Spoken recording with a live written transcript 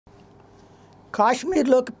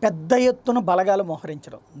కాశ్మీర్లోకి పెద్ద ఎత్తున బలగాలు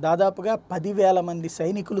మోహరించడం, దాదాపుగా 10,000 మంది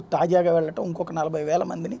సైనికులు తాజాగా వెళ్ళటం, ఇంకొక 40,000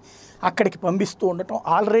 మందిని అక్కడికి పంపిస్తూ ఉండటం,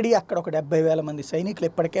 ఆల్రెడీ అక్కడ ఒక 70,000 మంది సైనికులు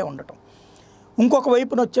ఇప్పటికే ఉండటం. ఇంకొక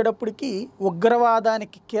వైపున వచ్చేటప్పటికి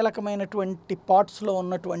ఉగ్రవాదానికి కీలకమైనటువంటి పార్ట్స్లో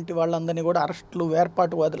ఉన్నటువంటి వాళ్ళందరినీ కూడా అరెస్టులు,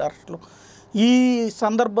 వేర్పాటువాదుల అరెస్టులు. ఈ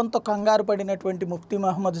సందర్భంతో కంగారు పడినటువంటి ముఫ్తీ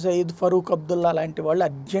మహమ్మద్ సయీద్, ఫరూక్ అబ్దుల్లా లాంటి వాళ్ళు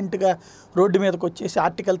అర్జెంటుగా రోడ్డు మీదకి వచ్చేసి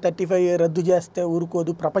ఆర్టికల్ 35 రద్దు చేస్తే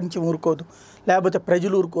ఊరుకోదు, ప్రపంచం ఊరుకోదు, లేకపోతే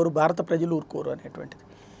ప్రజలు ఊరుకోరు, భారత ప్రజలు ఊరుకోరు అనేటువంటిది.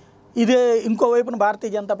 ఇదే ఇంకోవైపున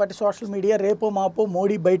Bharatiya Janata party social media రేపో మాపో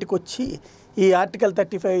మోడీ బయటకు వచ్చి ఈ ఆర్టికల్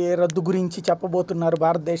 35 రద్దు గురించి చెప్పబోతున్నారు,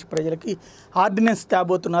 భారతదేశ ప్రజలకి ఆర్డినెన్స్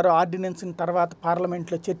తేబోతున్నారు, ఆర్డినెన్స్ని తర్వాత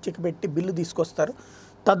పార్లమెంట్లో చర్చకు పెట్టి బిల్లు తీసుకొస్తారు.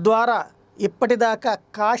 తద్వారా ఇప్పటిదాకా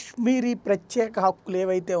కాశ్మీరీ ప్రత్యేక హక్కులు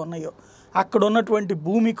ఏవైతే ఉన్నాయో అక్కడ ఉన్నటువంటి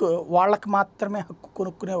భూమికి వాళ్ళకి మాత్రమే హక్కు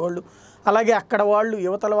కొనుక్కునేవాళ్ళు, అలాగే అక్కడ వాళ్ళు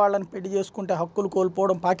యువతల వాళ్ళని పెళ్లి చేసుకుంటే హక్కులు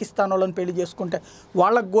కోల్పోవడం, పాకిస్తాన్ వాళ్ళని పెళ్లి చేసుకుంటే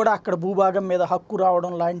వాళ్ళకు కూడా అక్కడ భూభాగం మీద హక్కు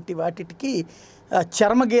రావడం లాంటి వాటికి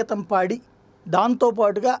చర్మగీతం పాడి,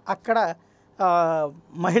 దాంతోపాటుగా అక్కడ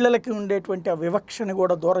మహిళలకి ఉండేటువంటి ఆ వివక్షని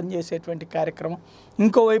కూడా దూరం చేసేటువంటి కార్యక్రమం,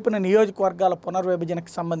 ఇంకోవైపున నియోజకవర్గాల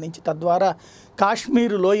పునర్విభజనకు సంబంధించి తద్వారా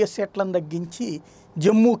కాశ్మీరు లోయ సీట్లను తగ్గించి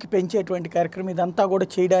జమ్మూకి పెంచేటువంటి కార్యక్రమం, ఇదంతా కూడా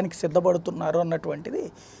చేయడానికి సిద్ధపడుతున్నారు అన్నటువంటిది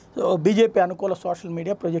బీజేపీ అనుకూల సోషల్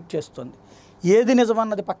మీడియా ప్రొజెక్ట్ చేస్తుంది. ఏది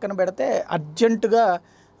నిజమన్నది పక్కన పెడితే అర్జెంటుగా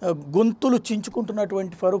గొంతులు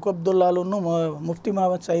చించుకుంటున్నటువంటి ఫరూక్ అబ్దుల్లాలను, ముఫ్తీ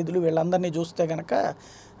మహమ్మద్ సయీద్లు వీళ్ళందరినీ చూస్తే కనుక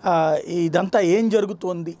ఇదంతా ఏం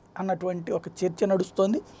జరుగుతోంది అన్నటువంటి ఒక చర్చ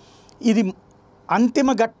నడుస్తోంది. ఇది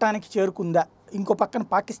అంతిమ ఘట్టానికి చేరుకుందా? ఇంకో పక్కన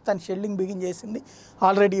పాకిస్తాన్ షెల్లింగ్ బిగిన్ చేసింది.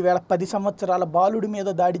 ఆల్రెడీ ఈవేళ 10 సంవత్సరాల బాలుడి మీద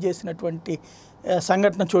దాడి చేసినటువంటి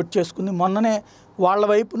సంఘటన చోటు చేసుకుంది. మొన్ననే వాళ్ళ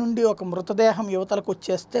వైపు నుండి ఒక మృతదేహం యువతలకు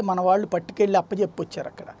వచ్చేస్తే మన వాళ్ళు పట్టుకెళ్ళి అప్పచెప్పి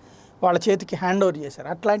వచ్చారు, అక్కడ వాళ్ళ చేతికి హ్యాండ్ ఓవర్ చేశారు.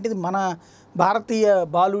 అట్లాంటిది మన భారతీయ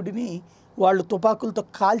బాలుడిని వాళ్ళు తుపాకులతో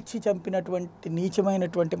కాల్చి చంపినటువంటి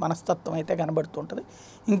నీచమైనటువంటి మనస్తత్వం అయితే కనబడుతుంటుంది.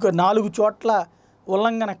 ఇంకో 4 చోట్ల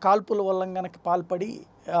కాల్పుల ఉల్లంఘనకి పాల్పడి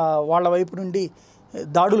వాళ్ళ వైపు నుండి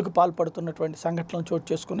దాడులకు పాల్పడుతున్నటువంటి సంఘటనలు చోటు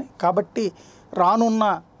చేసుకుని, కాబట్టి రానున్న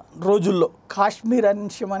రోజుల్లో కాశ్మీర్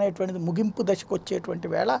అంశం అనేటువంటిది ముగింపు దశకు వచ్చేటువంటి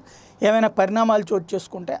వేళ ఏమైనా పరిణామాలు చోటు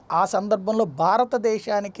చేసుకుంటే ఆ సందర్భంలో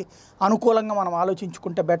భారతదేశానికి అనుకూలంగా మనం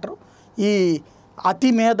ఆలోచించుకుంటే బెటరు. ఈ అతి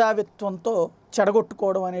మేధావిత్వంతో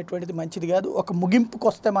చెడగొట్టుకోవడం అనేటువంటిది మంచిది కాదు. ఒక ముగింపుకు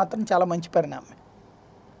వస్తే మాత్రం చాలా మంచి పరిణామం.